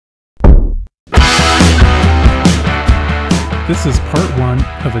This is part one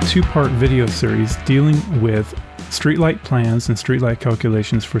of a two-part video series dealing with streetlight plans and streetlight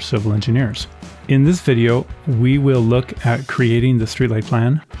calculations for civil engineers. In this video, we will look at creating the streetlight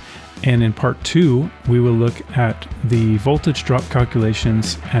plan, and in part two, we will look at the voltage drop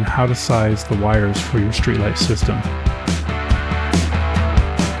calculations and how to size the wires for your streetlight system.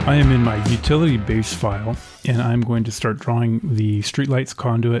 I am in my utility base file, and I'm going to start drawing the streetlights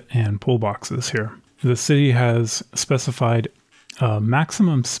conduit and pole boxes here. The city has specified a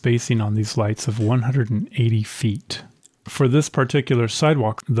maximum spacing on these lights of 180 feet. For this particular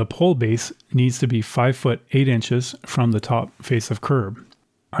sidewalk, the pole base needs to be 5 foot 8 inches from the top face of curb.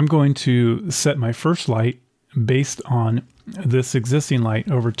 I'm going to set my first light based on this existing light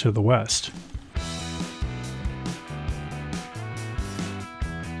over to the west.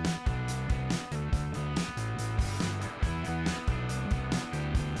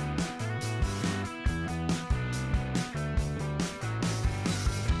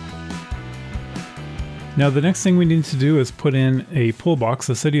 Now the next thing we need to do is put in a pole box.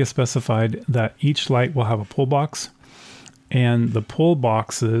 The city has specified that each light will have a pole box, and the pole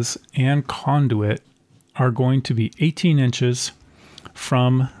boxes and conduit are going to be 18 inches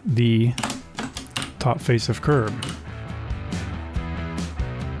from the top face of curb.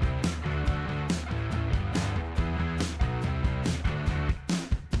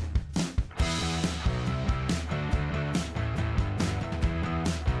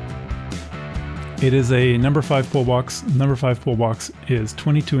 It is a number 5 pole box. Number 5 pole box is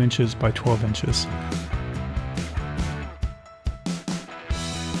 22 inches by 12 inches.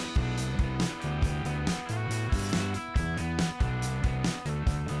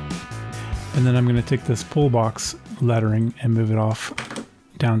 And then I'm going to take this pole box lettering and move it off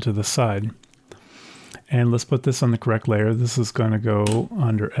down to the side. And let's put this on the correct layer. This is going to go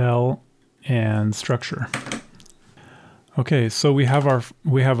under L and structure. Okay, so we have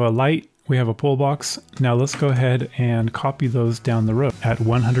a light. We have a pole box. Now let's go ahead and copy those down the road at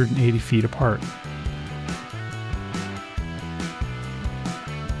 180 feet apart.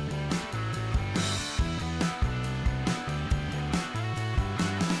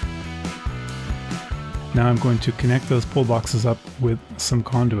 Now I'm going to connect those pole boxes up with some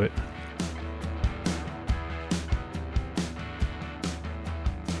conduit.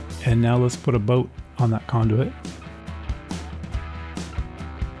 And now let's put a boat on that conduit.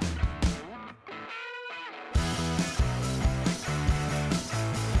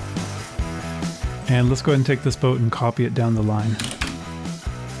 And let's go ahead and take this boat and copy it down the line.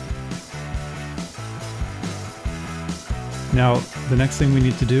 Now, the next thing we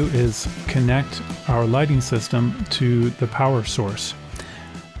need to do is connect our lighting system to the power source.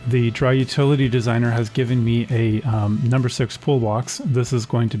 The dry utility designer has given me a number 6 pole box. This is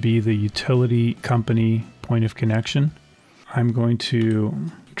going to be the utility company point of connection. I'm going to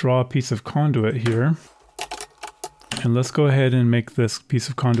draw a piece of conduit here. And let's go ahead and make this piece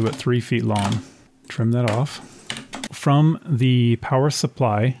of conduit 3 feet long. Trim that off. From the power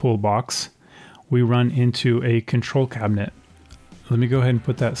supply pole box, we run into a control cabinet. Let me go ahead and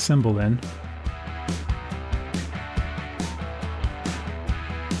put that symbol in.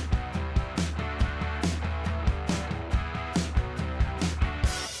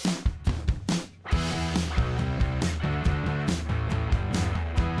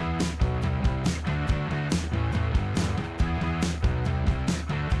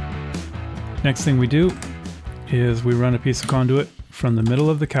 Next thing we do is we run a piece of conduit from the middle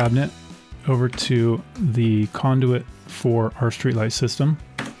of the cabinet over to the conduit for our streetlight system,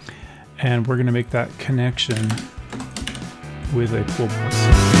 and we're going to make that connection with a pole box.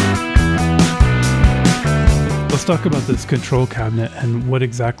 Let's talk about this control cabinet and what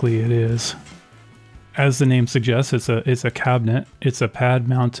exactly it is. As the name suggests, it's a cabinet. It's a pad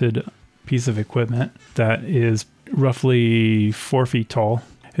mounted piece of equipment that is roughly 4 feet tall.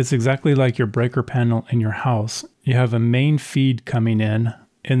 It's exactly like your breaker panel in your house. You have a main feed coming in,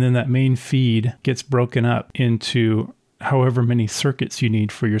 and then that main feed gets broken up into however many circuits you need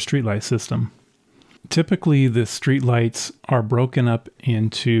for your streetlight system. Typically, the streetlights are broken up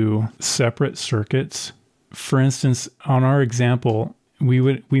into separate circuits. For instance, on our example, we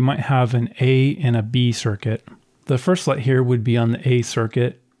might have an A and a B circuit. The first light here would be on the A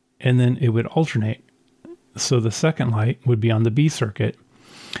circuit, and then it would alternate. So the second light would be on the B circuit.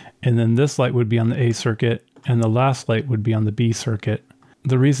 And then this light would be on the A circuit, and the last light would be on the B circuit.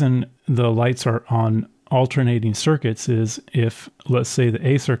 The reason the lights are on alternating circuits is if, let's say, the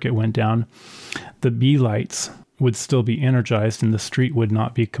A circuit went down, the B lights would still be energized and the street would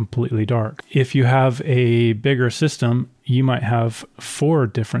not be completely dark. If you have a bigger system, you might have 4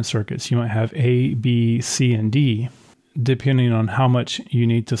 different circuits. You might have A, B, C, and D. depending on how much you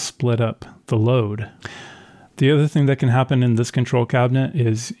need to split up the load. The other thing that can happen in this control cabinet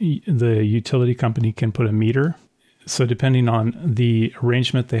is the utility company can put a meter. So depending on the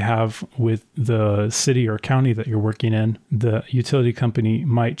arrangement they have with the city or county that you're working in, the utility company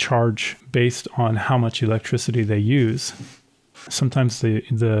might charge based on how much electricity they use. Sometimes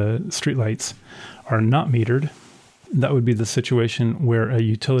the streetlights are not metered. That would be the situation where a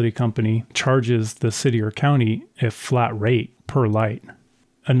utility company charges the city or county a flat rate per light.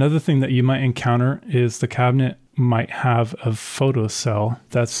 Another thing that you might encounter is the cabinet might have a photocell.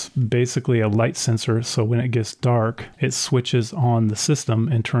 That's basically a light sensor, so when it gets dark, it switches on the system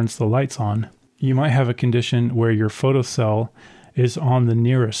and turns the lights on. You might have a condition where your photocell is on the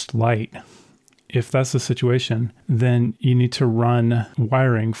nearest light. If that's the situation, then you need to run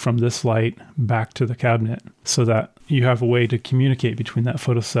wiring from this light back to the cabinet so that you have a way to communicate between that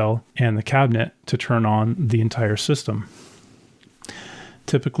photocell and the cabinet to turn on the entire system.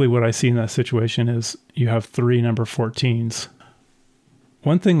 Typically what I see in that situation is you have 3 number 14s.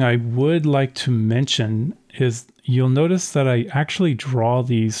 One thing I would like to mention is you'll notice that I actually draw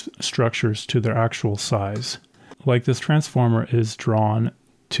these structures to their actual size. Like this transformer is drawn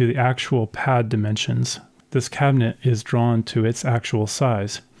to the actual pad dimensions. This cabinet is drawn to its actual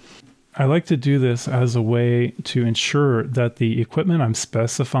size. I like to do this as a way to ensure that the equipment I'm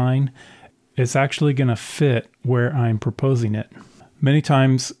specifying is actually going to fit where I'm proposing it. Many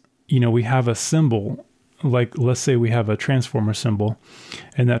times, we have a symbol, like let's say we have a transformer symbol,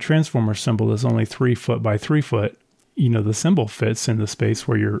 and that transformer symbol is only 3 foot by 3 foot. The symbol fits in the space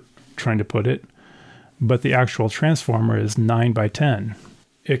where you're trying to put it, but the actual transformer is 9 by 10.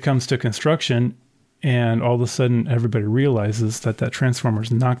 It comes to construction, and all of a sudden everybody realizes that that transformer is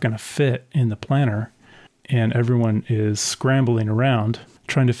not going to fit in the planner, and everyone is scrambling around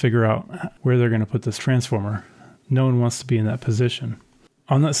trying to figure out where they're going to put this transformer. No one wants to be in that position.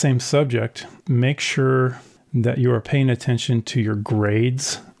 On that same subject, make sure that you are paying attention to your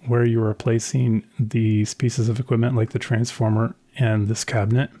grades where you are placing these pieces of equipment like the transformer and this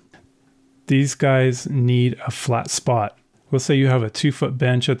cabinet. These guys need a flat spot. Let's say you have a 2-foot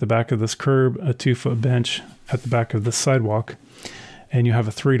bench at the back of this curb, a 2-foot bench at the back of this sidewalk, and you have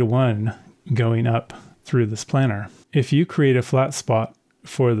a 3-to-1 going up through this planner. If you create a flat spot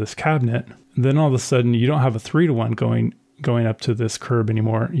for this cabinet, then all of a sudden you don't have a 3-to-1 going up to this curb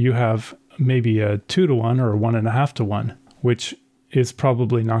anymore. You have maybe a 2-to-1 or a 1.5-to-1, which is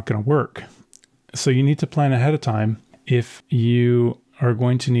probably not going to work. So you need to plan ahead of time if you are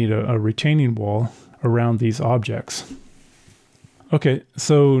going to need a retaining wall around these objects. Okay,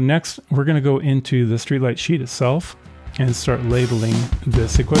 so next we're going to go into the streetlight sheet itself and start labeling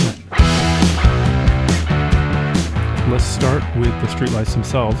this equipment. Let's start with the streetlights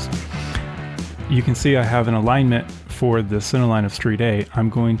themselves. You can see I have an alignment for the center line of street A. I'm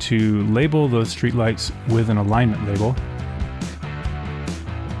going to label those streetlights with an alignment label.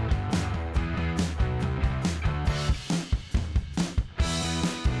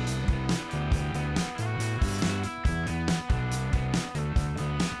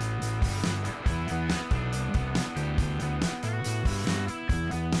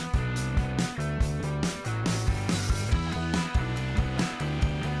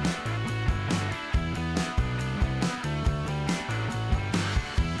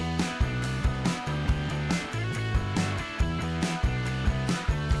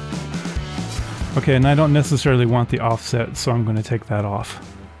 Okay, and I don't necessarily want the offset, so I'm going to take that off.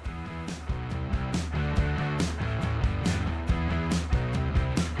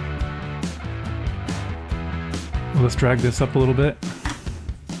 Let's drag this up a little bit.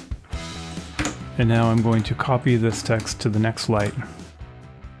 And now I'm going to copy this text to the next light.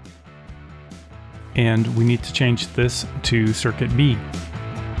 And we need to change this to circuit B.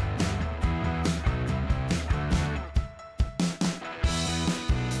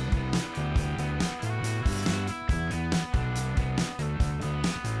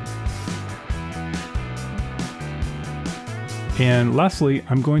 And lastly,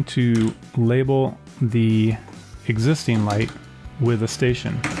 I'm going to label the existing light with a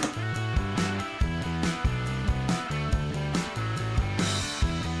station.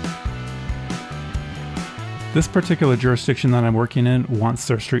 This particular jurisdiction that I'm working in wants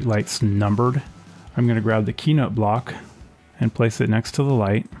their street lights numbered. I'm going to grab the keynote block and place it next to the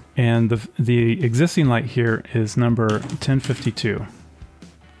light. And the existing light here is number 1052.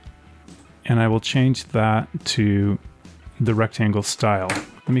 And I will change that to the rectangle style.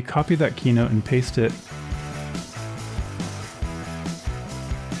 Let me copy that keynote and paste it.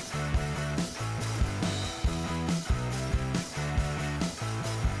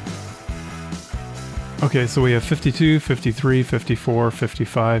 Okay, so we have 52, 53, 54,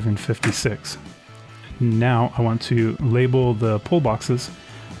 55, and 56. Now I want to label the pull boxes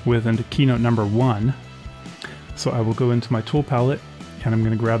with a keynote number 1. So I will go into my tool palette and I'm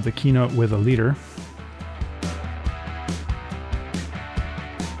going to grab the keynote with a leader.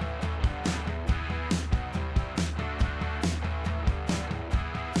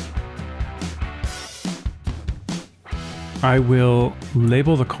 I will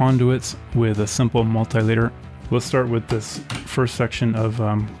label the conduits with a simple multi-layer. Let's start with this first section of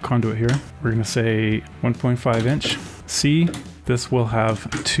conduit here. We're going to say 1.5 inch C. This will have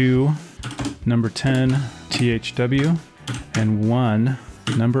 2 number 10 THW and 1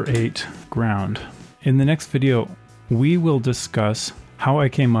 number 8 ground. In the next video, we will discuss how I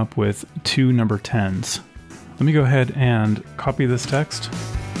came up with 2 number 10s. Let me go ahead and copy this text.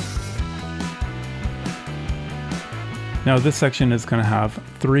 Now this section is going to have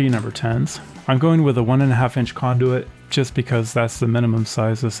 3 number 10s. I'm going with a 1.5 inch conduit just because that's the minimum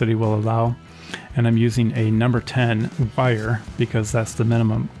size the city will allow. And I'm using a number 10 wire because that's the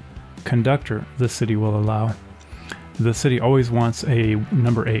minimum conductor the city will allow. The city always wants a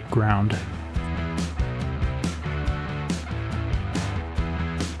number 8 ground.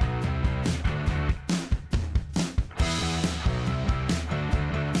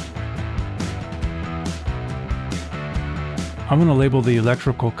 I'm going to label the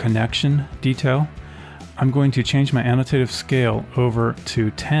electrical connection detail. I'm going to change my annotative scale over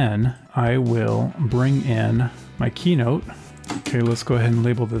to 10. I will bring in my keynote. Okay, let's go ahead and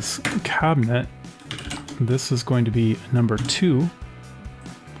label this cabinet. This is going to be number 2.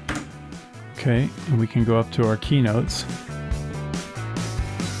 Okay, and we can go up to our keynotes.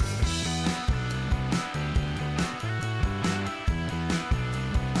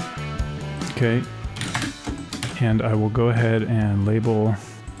 Okay. And I will go ahead and label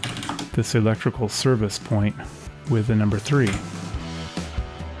this electrical service point with the number 3.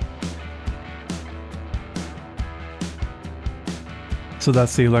 So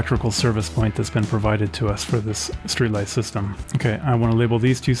that's the electrical service point that's been provided to us for this streetlight system. Okay, I want to label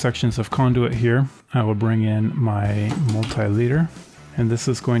these 2 sections of conduit here. I will bring in my multi-leader, and this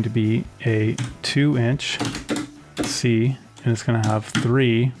is going to be a 2 inch C, and it's going to have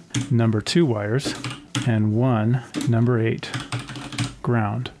 3 number 2 wires and 1 number 8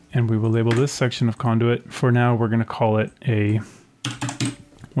 ground. And we will label this section of conduit. For now, we're going to call it a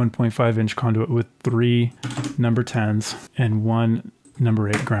 1.5 inch conduit with 3 number 10s and 1 number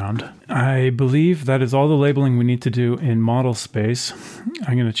 8 ground. I believe that is all the labeling we need to do in model space.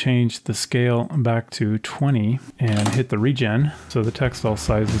 I'm going to change the scale back to 20 and hit the regen so the text all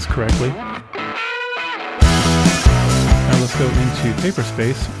sizes correctly. Now let's go into paper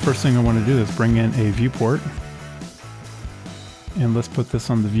space. First thing I want to do is bring in a viewport. And let's put this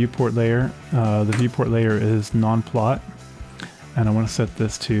on the viewport layer. The viewport layer is non-plot. And I want to set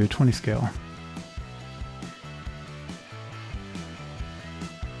this to 20 scale.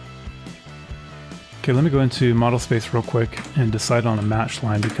 Okay, let me go into model space real quick and decide on a match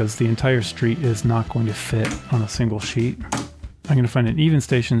line because the entire street is not going to fit on a single sheet. I'm going to find an even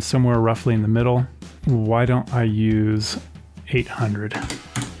station somewhere roughly in the middle. Why don't I use 800?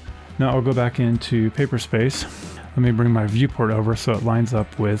 Now I'll go back into paper space. Let me bring my viewport over so it lines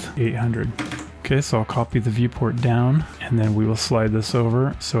up with 800. Okay, so I'll copy the viewport down and then we will slide this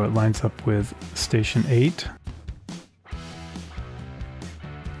over so it lines up with station 8.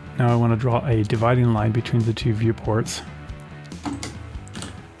 Now I want to draw a dividing line between the 2 viewports. I'm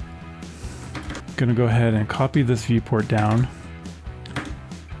going to go ahead and copy this viewport down.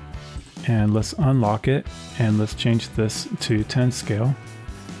 And let's unlock it and let's change this to 10 scale.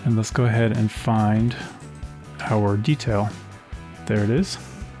 And let's go ahead and find our detail. There it is.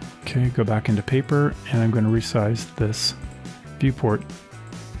 Okay, go back into paper and I'm going to resize this viewport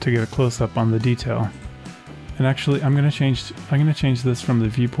to get a close-up on the detail. And actually I'm going to change this from the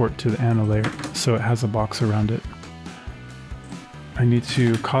viewport to the anno layer so it has a box around it. I need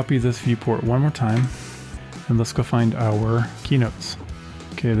to copy this viewport one more time and let's go find our keynotes.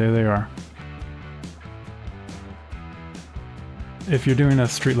 Okay, there they are. If you're doing a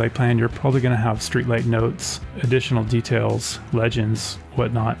streetlight plan, you're probably going to have streetlight notes, additional details, legends,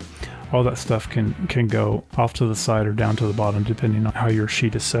 whatnot. All that stuff can go off to the side or down to the bottom depending on how your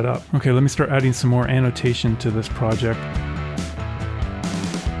sheet is set up. Okay, let me start adding some more annotation to this project.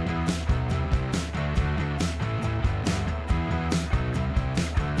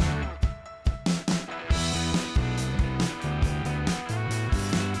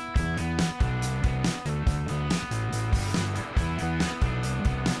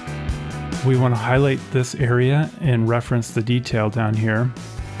 We want to highlight this area and reference the detail down here.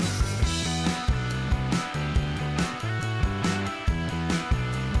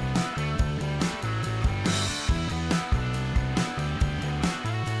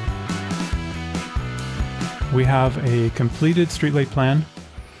 we have a completed streetlight plan.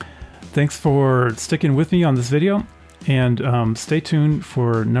 Thanks for sticking with me on this video, and stay tuned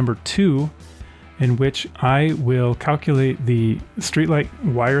for number 2, in which I will calculate the streetlight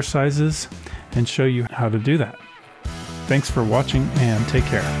wire sizes and show you how to do that. Thanks for watching and take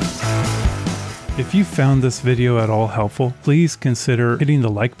care. If you found this video at all helpful, please consider hitting the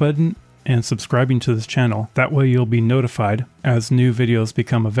like button and subscribing to this channel. That way you'll be notified as new videos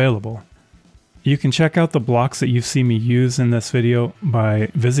become available. You can check out the blocks that you see me use in this video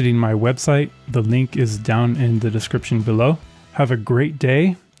by visiting my website. The link is down in the description below. Have a great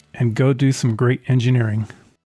day and go do some great engineering.